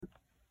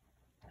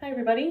Hi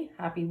everybody,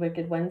 happy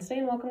Wicked Wednesday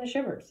and welcome to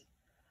Shivers.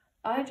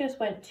 I just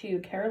went to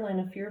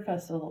Carolina Fear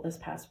Festival this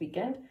past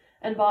weekend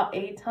and bought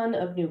a ton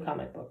of new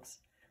comic books.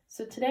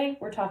 So today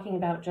we're talking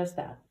about just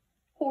that,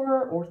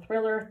 horror or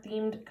thriller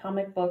themed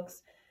comic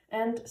books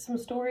and some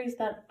stories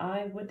that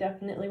I would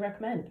definitely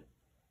recommend.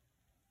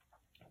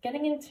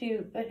 Getting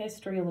into the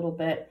history a little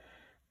bit,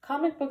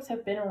 comic books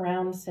have been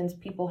around since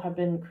people have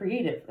been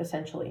creative,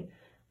 essentially.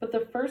 But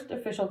the first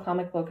official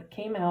comic book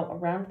came out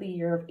around the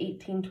year of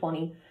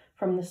 1820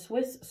 from the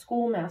Swiss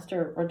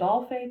schoolmaster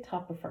Rodolphe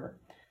Töpffer.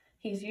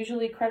 He's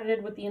usually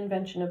credited with the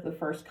invention of the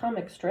first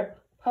comic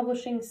strip,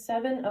 publishing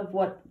 7 of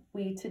what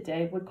we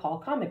today would call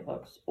comic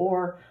books,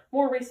 or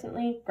more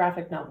recently,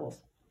 graphic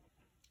novels.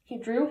 He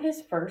drew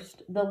his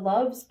first, The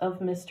Loves of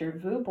Mr.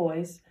 Vu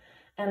Boys,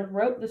 and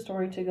wrote the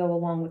story to go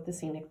along with the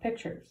scenic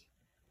pictures.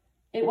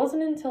 It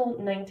wasn't until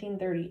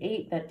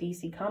 1938 that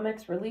DC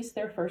Comics released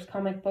their first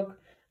comic book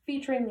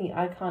featuring the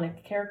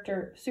iconic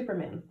character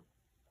Superman.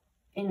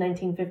 In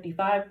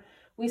 1955,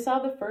 we saw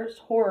the first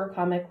horror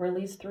comic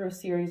released through a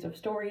series of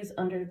stories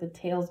under the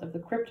Tales of the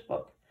Crypt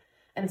book,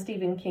 and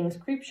Stephen King's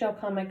Creepshow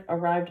comic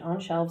arrived on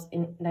shelves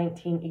in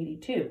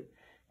 1982,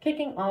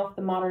 kicking off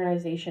the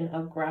modernization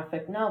of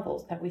graphic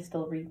novels that we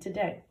still read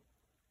today.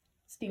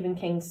 Stephen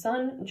King's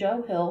son,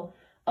 Joe Hill,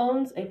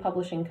 owns a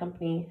publishing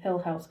company, Hill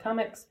House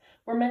Comics,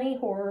 where many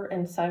horror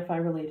and sci-fi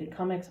related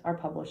comics are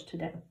published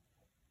today.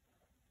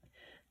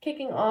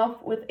 Kicking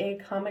off with a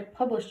comic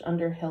published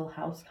under Hill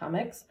House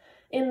Comics,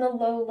 In the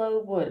Low,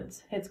 Low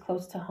Woods hits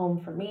close to home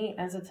for me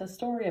as it's a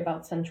story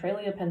about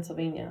Centralia,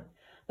 Pennsylvania,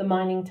 the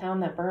mining town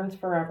that burns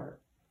forever.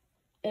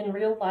 In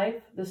real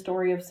life, the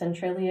story of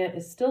Centralia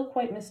is still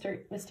quite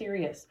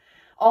mysterious.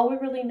 All we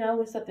really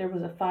know is that there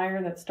was a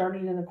fire that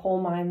started in the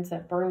coal mines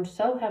that burned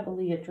so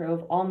heavily it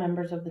drove all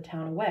members of the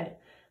town away,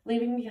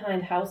 leaving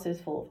behind houses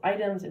full of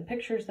items and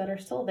pictures that are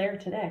still there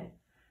today.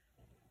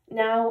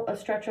 Now, a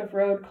stretch of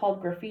road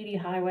called Graffiti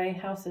Highway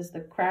houses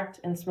the cracked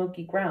and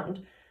smoky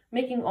ground,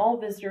 making all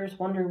visitors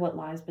wonder what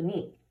lies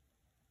beneath.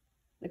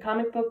 The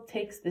comic book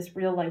takes this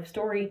real-life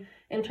story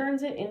and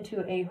turns it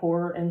into a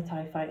horror and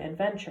sci-fi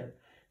adventure,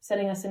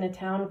 setting us in a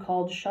town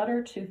called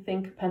Shudder to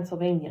Think,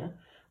 Pennsylvania,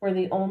 where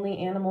the only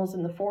animals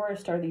in the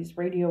forest are these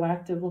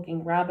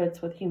radioactive-looking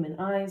rabbits with human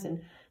eyes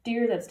and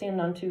deer that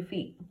stand on 2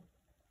 feet.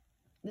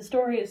 The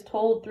story is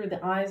told through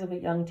the eyes of a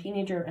young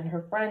teenager and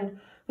her friend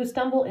who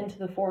stumble into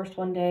the forest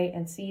one day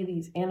and see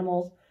these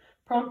animals,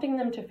 prompting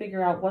them to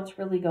figure out what's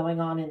really going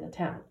on in the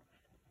town.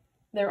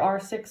 There are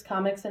 6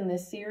 comics in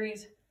this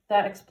series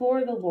that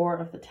explore the lore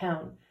of the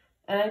town,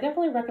 and I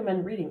definitely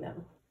recommend reading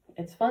them.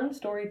 It's fun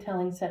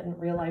storytelling set in a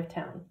real-life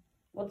town.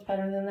 What's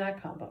better than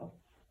that combo?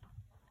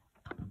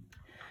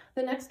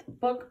 The next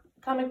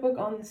comic book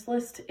on this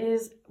list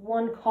is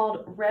one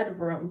called Red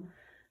Room.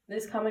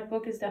 This comic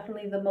book is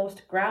definitely the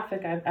most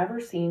graphic I've ever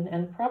seen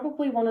and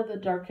probably one of the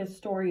darkest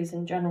stories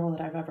in general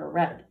that I've ever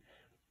read.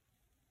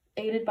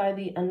 Aided by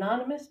the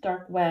anonymous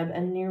dark web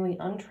and nearly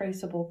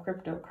untraceable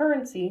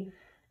cryptocurrency,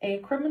 a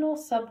criminal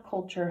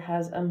subculture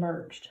has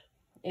emerged.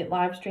 It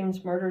live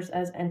streams murders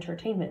as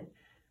entertainment,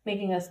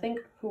 making us think,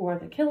 who are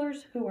the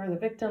killers, who are the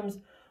victims,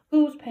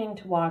 who's paying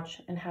to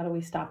watch, and how do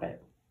we stop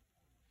it?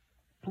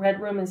 Red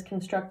Room is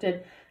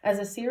constructed as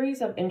a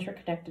series of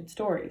interconnected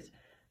stories,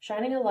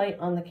 shining a light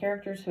on the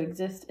characters who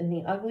exist in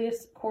the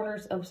ugliest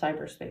corners of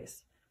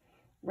cyberspace.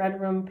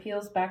 Red Room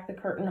peels back the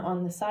curtain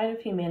on the side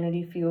of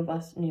humanity few of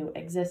us knew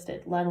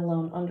existed, let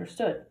alone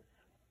understood.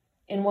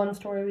 In one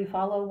story, we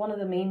follow one of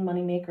the main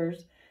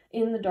moneymakers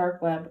in the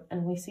dark web,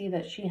 and we see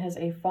that she has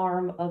a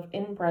farm of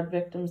inbred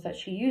victims that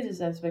she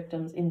uses as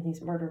victims in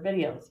these murder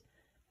videos.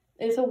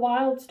 It's a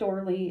wild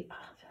story,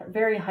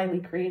 very highly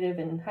creative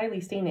and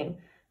highly staining,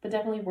 but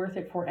definitely worth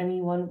it for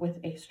anyone with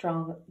a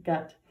strong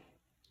gut.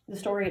 The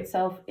story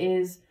itself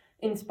is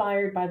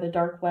inspired by the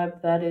dark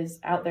web that is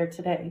out there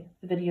today.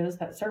 The videos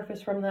that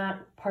surface from that,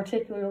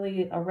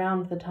 particularly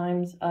around the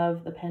times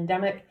of the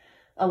pandemic,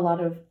 a lot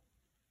of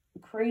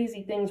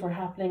crazy things were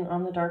happening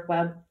on the dark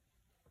web.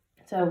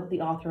 So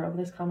the author of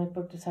this comic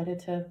book decided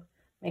to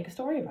make a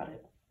story about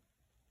it.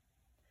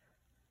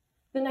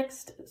 The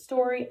next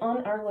story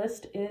on our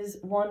list is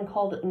one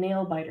called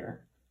Nailbiter.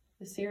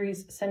 The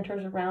series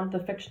centers around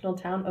the fictional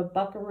town of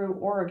Buckaroo,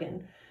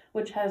 Oregon,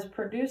 which has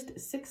produced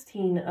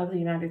 16 of the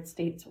United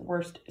States'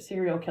 worst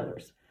serial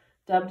killers,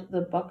 dubbed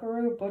the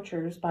Buckaroo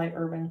Butchers by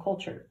urban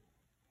culture.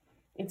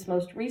 Its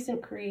most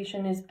recent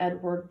creation is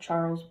Edward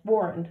Charles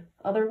Warren,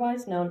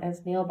 otherwise known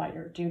as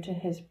Nailbiter, due to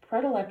his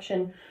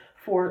predilection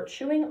for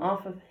chewing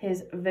off of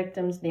his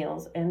victims'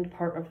 nails and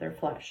part of their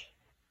flesh.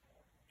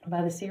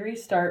 By the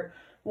series' start,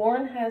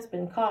 Warren has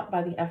been caught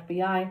by the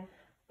FBI,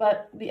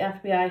 but the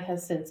FBI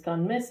has since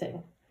gone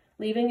missing,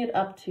 leaving it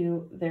up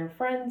to their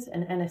friends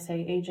and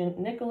NSA agent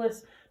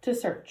Nicholas to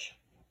search.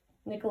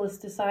 Nicholas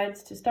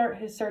decides to start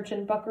his search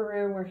in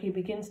Buckaroo, where he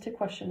begins to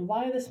question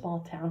why the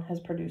small town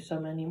has produced so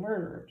many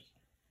murderers.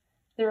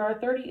 There are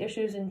 30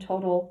 issues in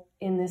total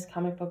in this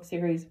comic book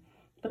series,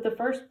 but the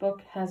first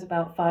book has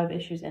about 5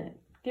 issues in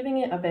it, giving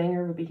it a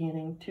banger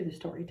beginning to the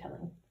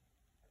storytelling.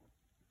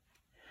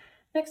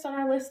 Next on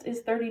our list is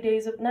 30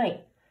 Days of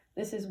Night.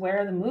 This is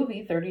where the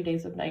movie 30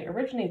 Days of Night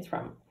originates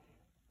from.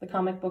 The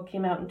comic book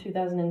came out in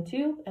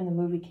 2002 and the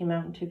movie came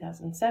out in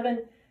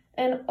 2007,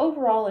 and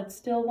overall it's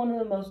still one of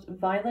the most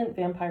violent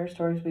vampire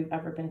stories we've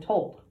ever been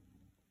told.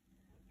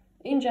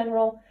 In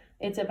general,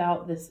 it's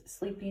about this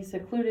sleepy,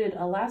 secluded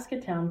Alaska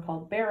town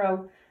called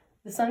Barrow.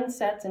 The sun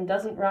sets and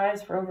doesn't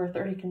rise for over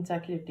 30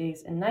 consecutive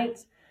days and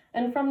nights,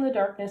 and from the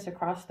darkness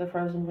across the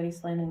frozen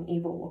wasteland an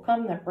evil will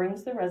come that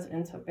brings the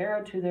residents of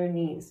Barrow to their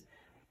knees.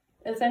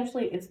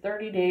 Essentially, it's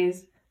 30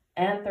 days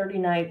and 30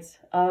 nights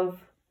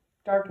of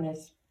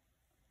darkness,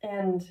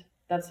 and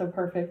that's the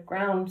perfect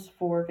grounds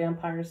for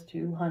vampires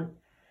to hunt.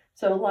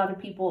 So a lot of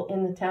people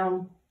in the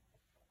town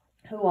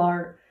who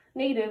are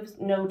natives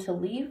know to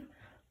leave,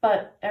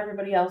 but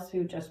everybody else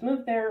who just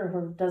moved there or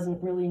who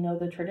doesn't really know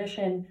the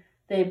tradition,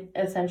 they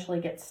essentially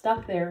get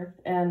stuck there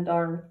and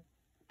are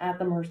at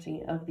the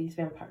mercy of these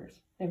vampires.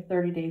 They have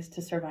 30 days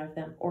to survive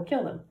them or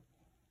kill them.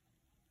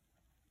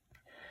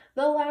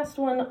 The last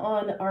one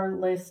on our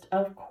list,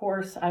 of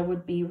course, I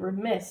would be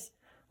remiss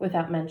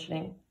without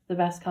mentioning the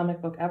best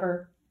comic book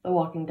ever, The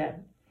Walking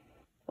Dead.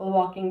 The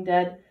Walking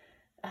Dead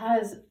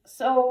has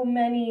so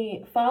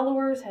many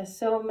followers, has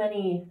so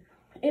many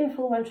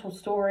influential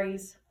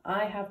stories.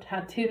 I have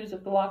tattoos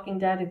of The Walking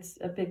Dead. It's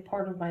a big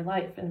part of my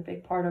life and a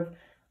big part of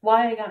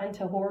why I got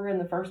into horror in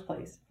the first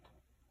place.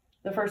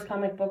 The first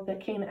comic book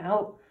that came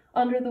out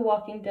under The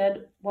Walking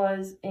Dead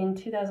was in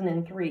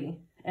 2003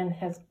 and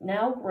has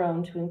now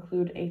grown to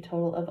include a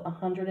total of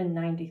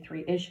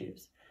 193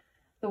 issues.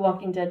 The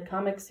Walking Dead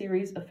comic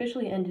series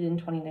officially ended in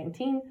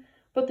 2019,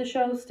 but the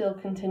show still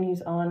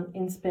continues on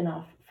in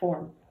spin-off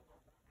form.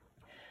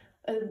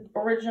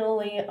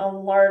 Originally, a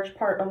large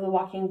part of the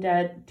Walking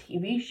Dead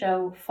TV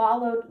show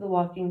followed the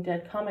Walking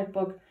Dead comic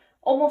book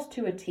almost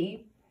to a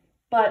T,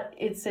 but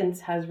it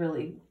since has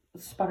really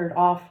sputtered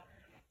off.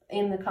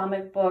 In the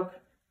comic book,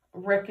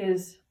 Rick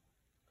is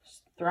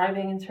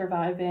thriving and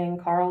surviving,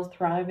 Carl's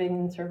thriving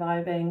and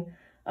surviving,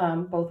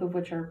 both of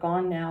which are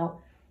gone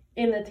now.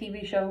 In the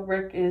TV show,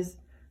 Rick is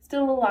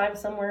still alive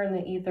somewhere in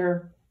the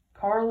ether.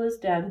 Carl is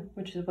dead,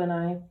 which is when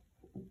I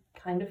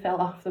kind of fell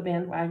off the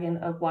bandwagon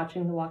of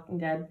watching The Walking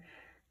Dead.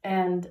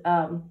 And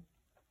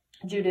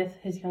Judith,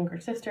 his younger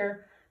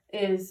sister,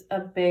 is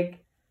a big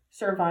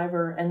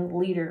survivor and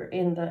leader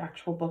in the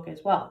actual book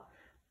as well,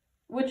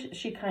 which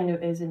she kind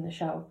of is in the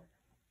show.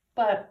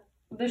 But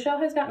the show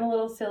has gotten a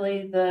little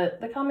silly.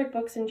 The comic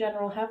books in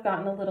general have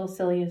gotten a little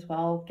silly as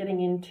well, getting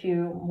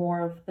into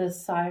more of the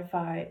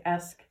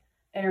sci-fi-esque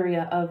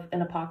area of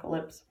an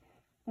apocalypse.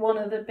 One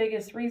of the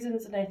biggest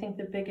reasons, and I think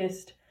the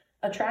biggest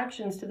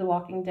attractions to The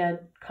Walking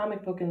Dead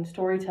comic book and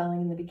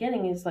storytelling in the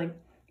beginning is like,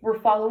 we're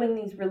following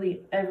these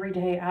really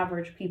everyday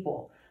average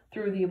people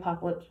through the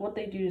apocalypse, what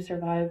they do to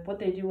survive, what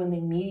they do when they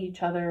meet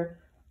each other,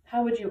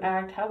 how would you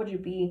act, how would you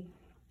be,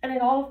 and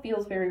it all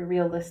feels very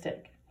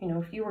realistic. You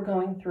know, if you were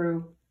going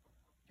through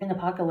an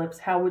apocalypse,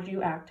 how would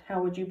you act,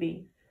 how would you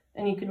be?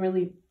 And you can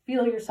really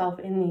feel yourself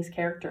in these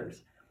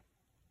characters.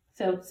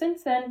 So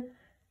since then,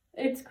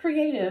 it's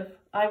creative.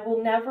 I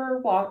will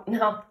never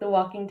knock The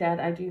Walking Dead.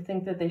 I do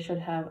think that they should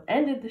have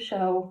ended the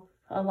show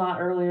a lot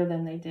earlier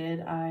than they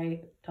did.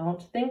 I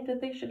don't think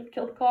that they should have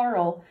killed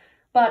Carl,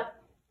 but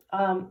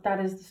that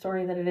is the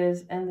story that it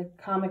is, and the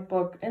comic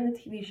book and the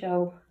TV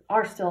show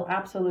are still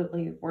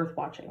absolutely worth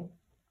watching.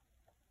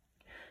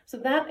 So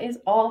that is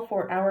all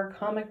for our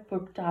comic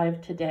book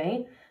dive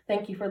today.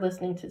 Thank you for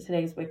listening to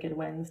today's Wicked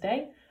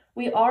Wednesday.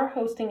 We are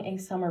hosting a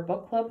summer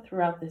book club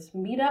throughout this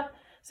meetup,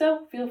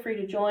 so feel free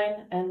to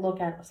join and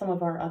look at some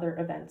of our other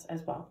events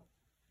as well.